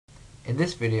In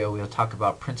this video, we'll talk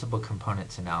about principal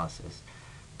components analysis.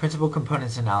 Principal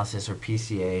components analysis, or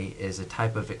PCA, is a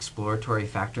type of exploratory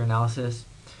factor analysis.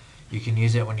 You can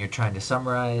use it when you're trying to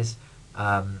summarize.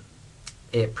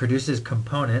 It produces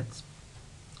components.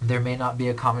 There may not be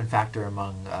a common factor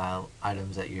among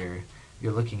items that you're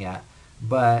looking at,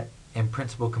 but in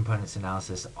principal components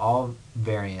analysis, all the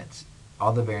variance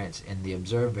in the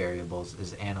observed variables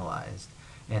is analyzed.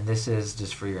 And this is,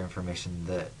 just for your information,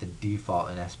 the default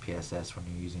in FHSS when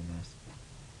you're using this.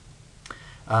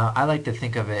 I like to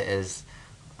think of it as,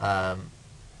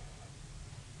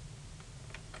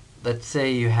 let's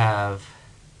say you have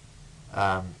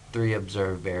 3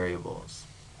 observed variables.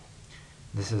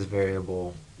 This is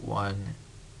variable 1,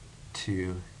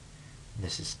 2,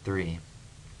 this is 3.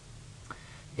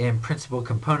 In principal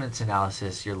components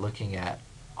analysis, you're looking at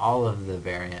all of the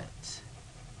variance,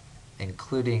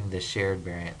 including the shared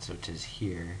variance, which is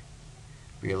here.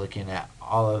 You're looking at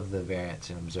all of the variance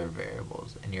in observed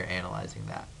variables, and you're analyzing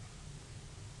that.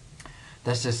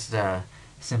 That's just a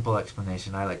simple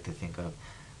explanation I like to think of.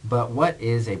 But what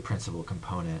is a principal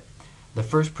component? The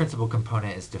first principal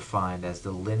component is defined as the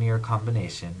linear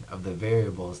combination of the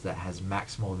variables that has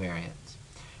maximal variance.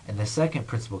 And the second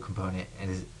principal component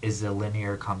is a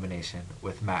linear combination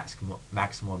with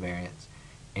maximal variance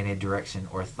in a direction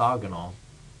orthogonal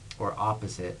or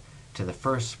opposite to the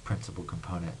first principal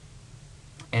component,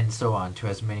 and so on to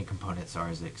as many components are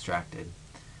as extracted.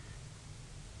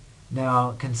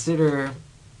 Now consider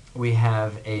we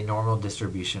have a normal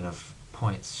distribution of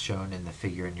points shown in the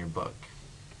figure in your book,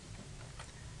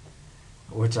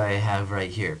 which I have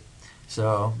right here.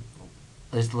 So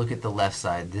let's look at the left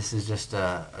side. This is just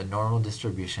a normal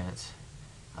distribution. It's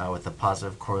with a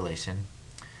positive correlation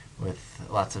with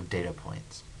lots of data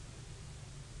points.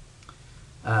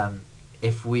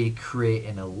 If we create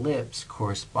an ellipse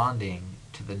corresponding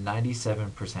to the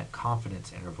 97%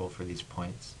 confidence interval for these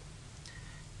points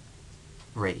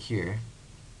right here,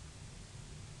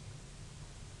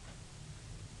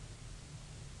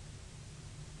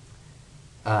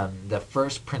 the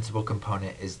first principal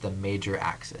component is the major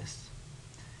axis,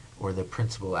 or the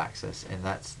principal axis, and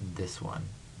that's this one,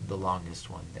 the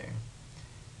longest one there.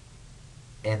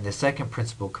 And the second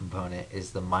principal component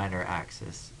is the minor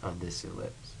axis of this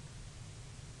ellipse.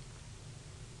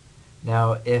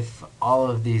 Now, if all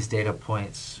of these data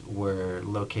points were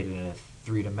located in a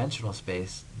three-dimensional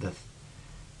space, the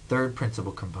third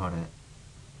principal component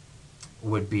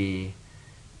would be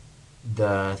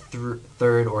the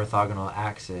third orthogonal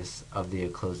axis of the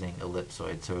enclosing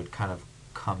ellipsoid. So it would kind of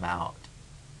come out,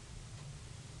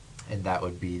 and that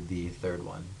would be the third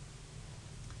one.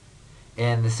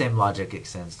 And the same logic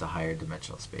extends to higher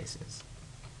dimensional spaces.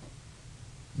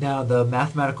 Now, the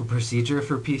mathematical procedure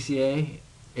for PCA,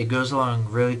 it goes along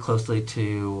really closely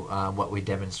to what we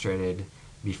demonstrated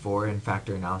before in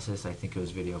factor analysis. I think it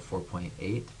was video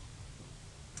 4.8.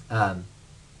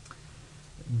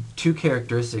 Two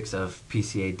characteristics of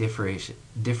PCA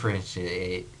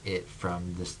differentiate it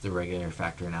from the regular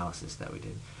factor analysis that we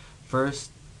did.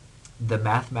 First, the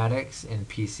mathematics in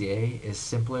PCA is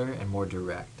simpler and more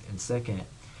direct. And second,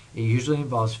 it usually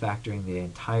involves factoring the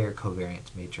entire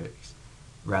covariance matrix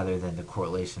rather than the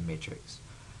correlation matrix,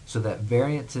 so that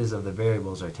variances of the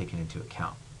variables are taken into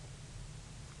account.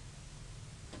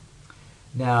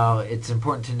 Now, it's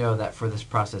important to know that for this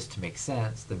process to make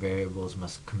sense, the variables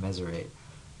must commiserate.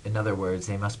 In other words,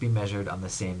 they must be measured on the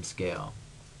same scale.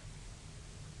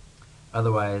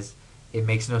 Otherwise, it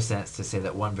makes no sense to say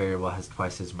that one variable has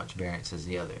twice as much variance as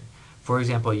the other. For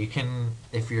example, you can,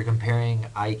 if you're comparing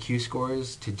IQ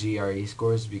scores to GRE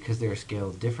scores, because they are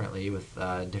scaled differently with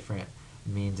different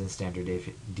means and standard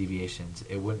deviations,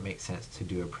 it wouldn't make sense to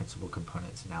do a principal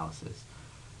components analysis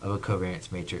of a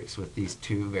covariance matrix with these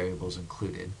two variables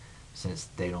included, since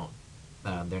they're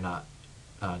not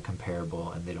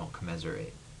comparable and they don't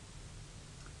commiserate.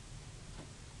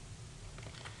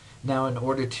 Now, in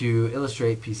order to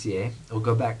illustrate PCA, we'll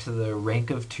go back to the rank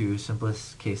of 2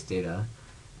 simplest case data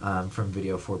from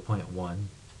video 4.1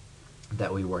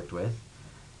 that we worked with,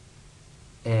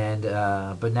 and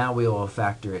but now we will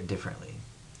factor it differently.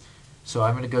 So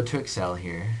I'm going to go to Excel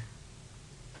here.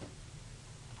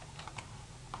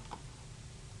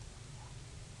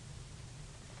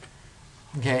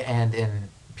 Okay, and in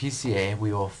PCA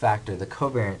we will factor the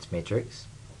covariance matrix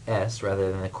S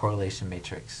rather than the correlation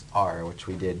matrix R, which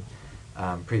we did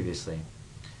previously.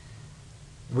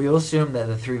 We will assume that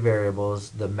the 3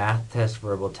 variables, the math test,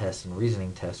 verbal test, and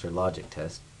reasoning test, or logic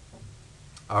test,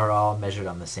 are all measured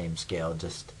on the same scale,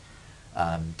 just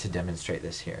to demonstrate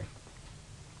this here.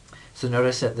 So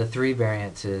notice that the 3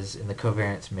 variances in the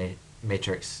covariance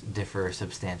matrix differ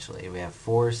substantially. We have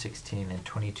 4, 16, and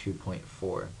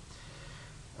 22.4.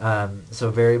 So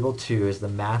variable 2 is the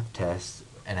math test,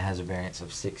 and it has a variance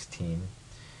of 16.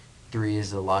 3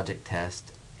 is the logic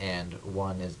test, and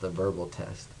 1 is the verbal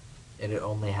test. And it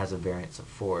only has a variance of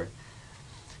 4.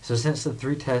 So since the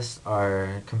 3 tests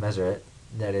are commensurate,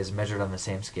 that is measured on the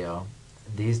same scale,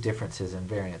 these differences in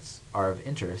variance are of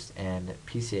interest, and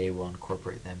PCA will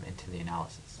incorporate them into the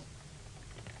analysis.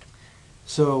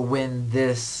 So when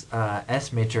this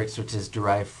S matrix, which is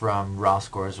derived from raw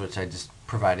scores, which I just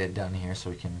provided down here so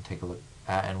we can take a look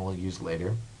at and we'll use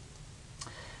later,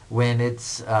 when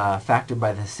it's factored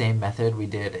by the same method we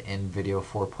did in video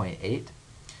 4.8,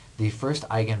 the first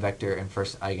eigenvector and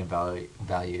first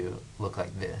eigenvalue look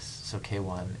like this, so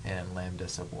k1 and lambda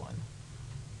sub 1.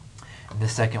 And the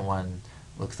second one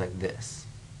looks like this.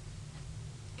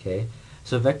 Okay,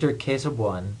 so vector k sub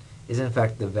 1 is in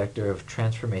fact the vector of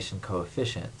transformation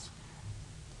coefficients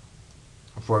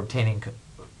for obtaining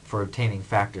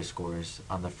factor scores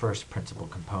on the first principal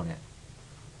component.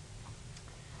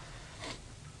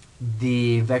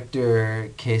 The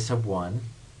vector k sub 1,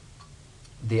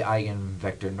 the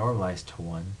eigenvector normalized to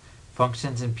 1,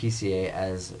 functions in PCA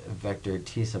as vector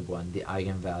t sub 1, the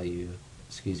eigenvector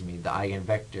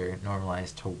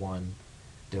normalized to 1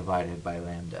 divided by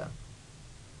lambda.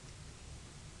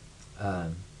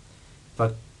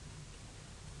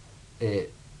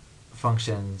 It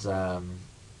functions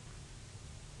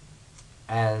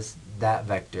as that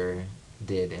vector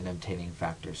did in obtaining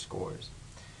factor scores.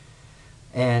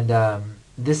 And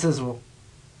this is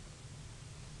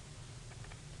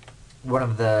one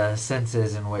of the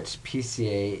senses in which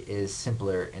PCA is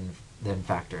simpler than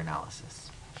factor analysis.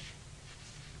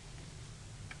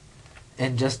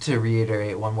 And just to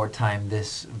reiterate one more time,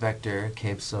 this vector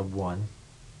k sub 1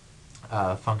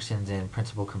 functions in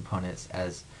principal components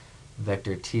as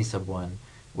vector t sub 1,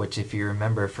 which, if you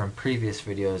remember from previous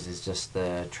videos, is just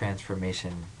the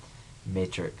transformation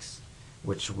matrix,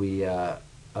 which we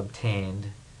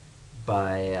obtained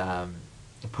by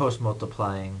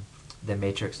post-multiplying the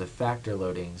matrix of factor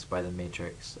loadings by the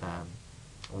matrix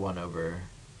 1 over,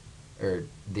 or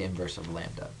the inverse of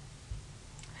lambda.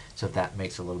 So if that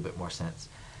makes a little bit more sense.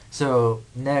 So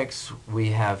next we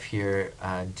have here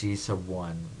G sub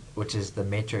 1, which is the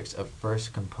matrix of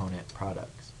first component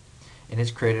products. And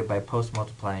it's created by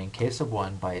post-multiplying k sub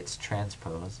 1 by its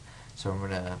transpose. So I'm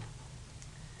going to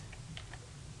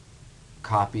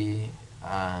copy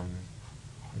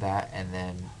that and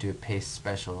then do a paste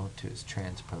special to its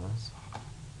transpose.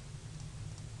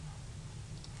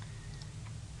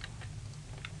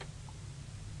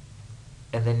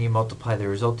 And then you multiply the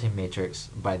resulting matrix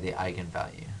by the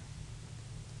eigenvalue.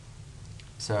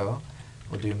 So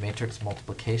we'll do matrix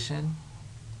multiplication.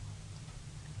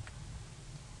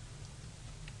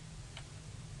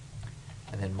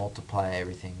 And then multiply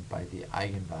everything by the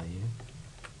eigenvalue.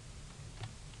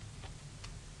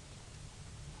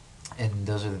 And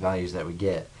those are the values that we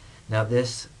get. Now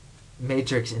this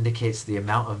matrix indicates the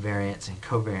amount of variance and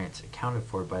covariance accounted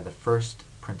for by the first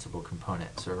principal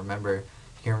component. So remember,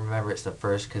 you can remember it's the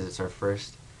first because it's our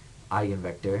first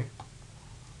eigenvector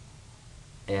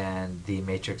and the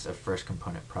matrix of first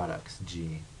component products,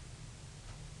 G.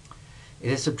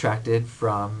 It is subtracted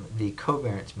from the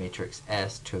covariance matrix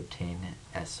S to obtain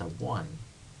S sub 1,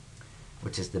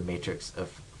 which is the matrix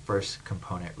of first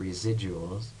component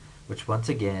residuals, which once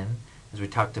again, as we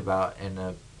talked about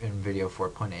in video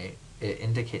 4.8, it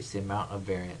indicates the amount of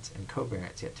variance and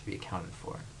covariance yet to be accounted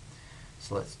for.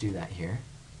 So let's do that here.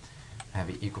 Have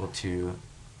it equal to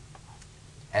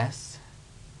S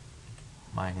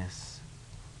minus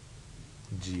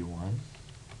G1.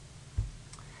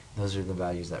 Those are the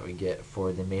values that we get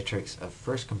for the matrix of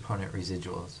first component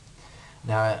residuals.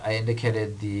 Now I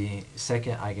indicated the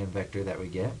second eigenvector that we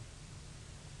get.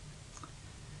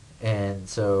 And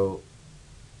so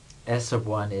S sub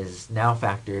 1 is now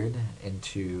factored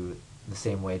into the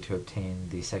same way to obtain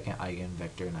the second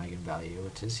eigenvector and eigenvalue,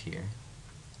 which is here.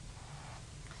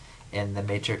 And the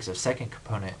matrix of second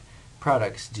component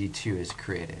products, G2, is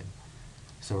created.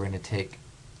 So we're going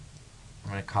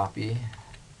to copy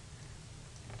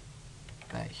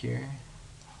that here.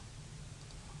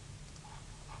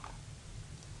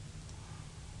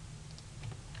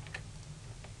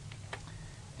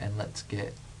 And let's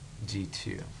get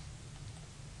G2.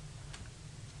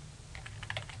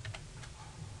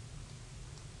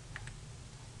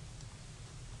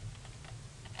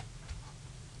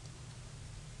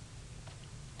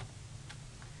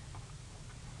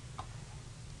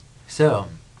 So,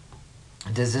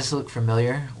 does this look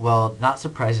familiar? Well, not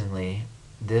surprisingly,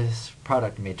 this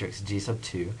product matrix G sub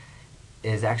 2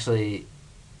 is actually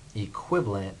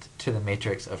equivalent to the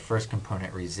matrix of first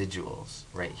component residuals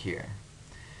right here.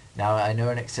 Now I know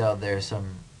in Excel there's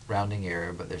some rounding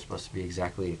error, but they're supposed to be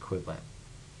exactly equivalent.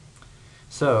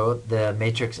 So the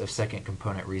matrix of second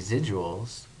component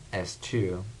residuals,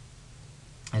 S2,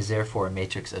 is therefore a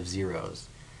matrix of zeros.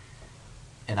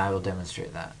 And I will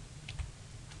demonstrate that.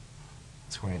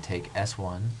 So we're going to take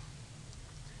S1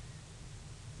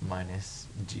 minus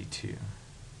G2.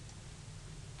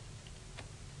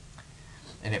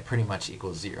 And it pretty much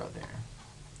equals 0 there.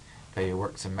 If I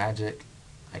work some magic,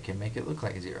 I can make it look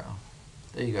like 0.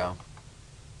 There you go.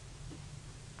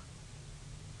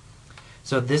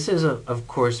 So this is, of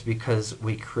course, because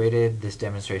we created this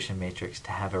demonstration matrix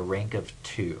to have a rank of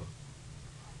 2.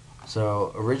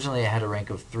 So originally it had a rank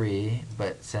of 3,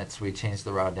 but since we changed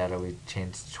the raw data, we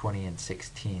changed 20 and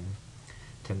 16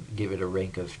 to give it a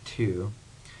rank of 2.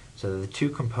 So the two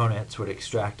components would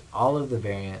extract all of the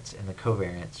variance and the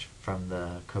covariance from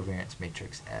the covariance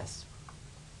matrix S.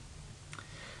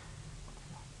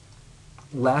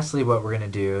 Lastly, what we're going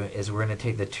to do is we're going to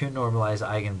take the two normalized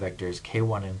eigenvectors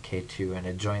k1 and k2 and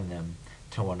adjoin them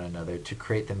to one another to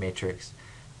create the matrix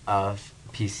of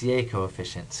PCA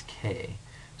coefficients k.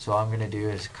 So all I'm going to do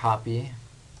is copy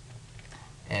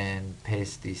and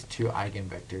paste these two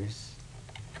eigenvectors.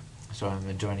 So I'm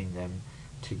adjoining them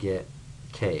to get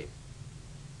k.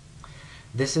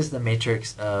 This is the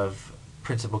matrix of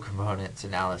principal components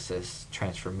analysis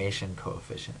transformation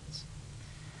coefficients.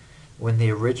 When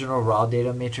the original raw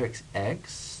data matrix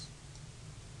X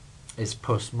is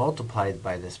post-multiplied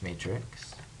by this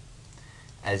matrix,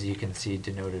 as you can see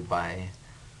denoted by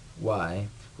Y,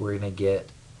 we're going to get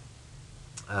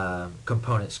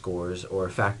component scores or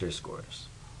factor scores.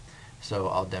 So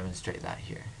I'll demonstrate that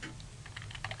here.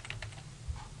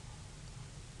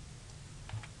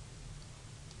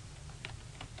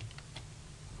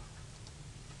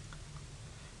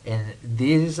 And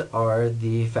these are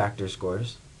the factor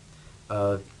scores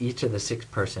of each of the 6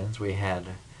 persons. We had,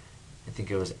 I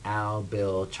think it was Al,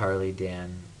 Bill, Charlie,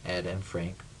 Dan, Ed, and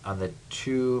Frank on the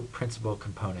 2 principal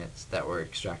components that were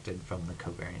extracted from the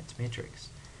covariance matrix.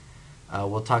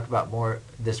 We'll talk about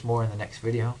this more in the next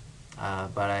video,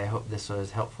 but I hope this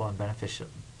was helpful and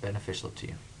beneficial to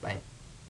you. Bye.